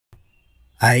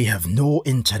I have no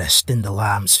interest in the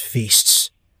lamb's feasts,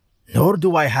 nor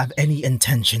do I have any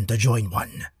intention to join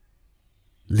one.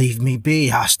 Leave me be,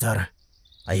 Hastur.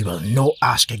 I will no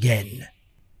ask again.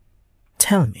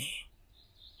 Tell me,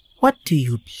 what do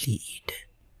you plead?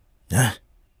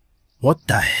 What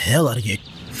the hell are you...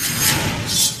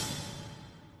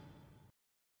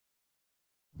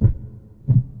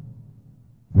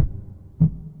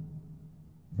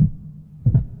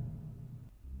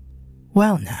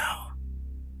 Well now,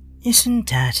 isn't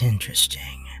that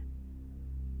interesting?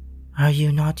 Are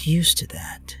you not used to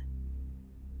that?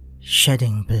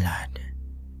 Shedding blood,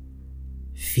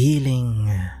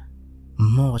 feeling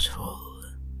mortal.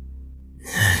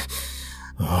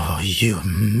 Oh, you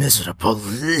miserable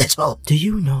little... Do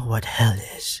you know what hell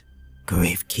is,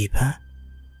 Gravekeeper?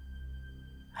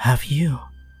 Have you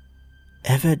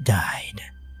ever died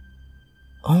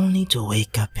only to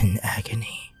wake up in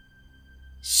agony,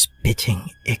 spitting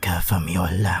ichor from your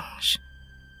lungs,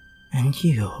 and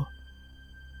you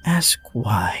ask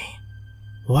why?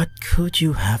 What could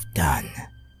you have done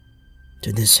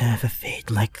to deserve a fate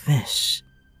like this?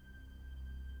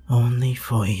 Only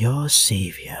for your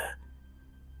savior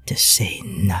to say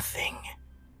nothing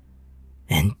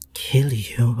and kill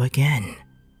you again.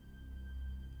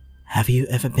 Have you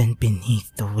ever been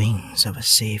beneath the wings of a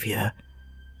savior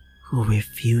who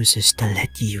refuses to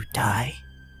let you die?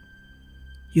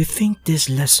 You think this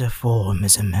lesser form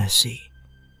is a mercy.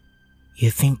 You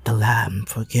think the lamb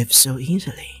forgives so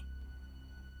easily.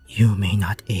 You may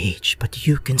not age, but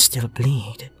you can still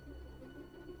bleed.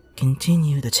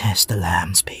 Continue to test the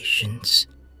lamb's patience,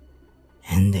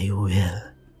 and they will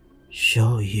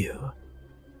show you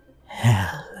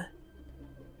hell.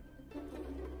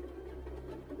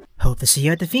 Hope to see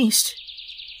you at the feast.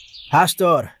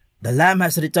 Hastur, the lamb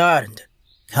has returned.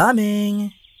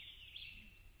 Coming.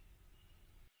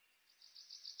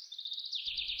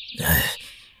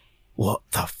 What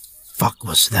the fuck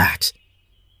was that?